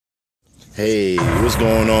Hey, what's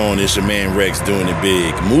going on? It's your man Rex doing it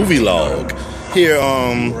big. Movie log. Here,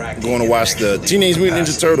 going to watch the Teenage Mutant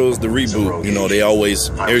Ninja Turtles, the reboot. You know, they always,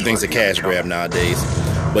 everything's a cash grab nowadays.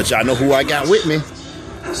 But y'all know who I got with me.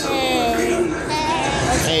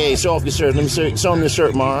 Hey, show off your shirt. Let me show them your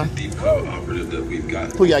shirt, Mara.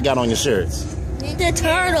 Who y'all got on your shirts? The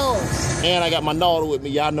Turtles. And I got my daughter with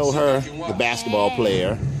me. Y'all know her, the basketball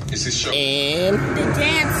player. And the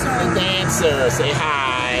dancer. The dancer. Say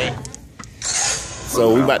hi.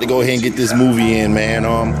 So we about to go ahead and get this movie in, man.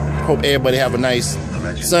 Hope everybody have a nice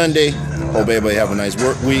Sunday. Hope everybody have a nice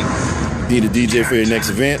work week. Need a DJ for your next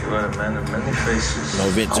event. No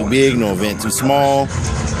event too big, no event too small.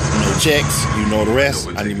 No checks, you know the rest.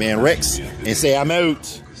 I'm your man Rex, and say I'm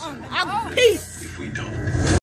out.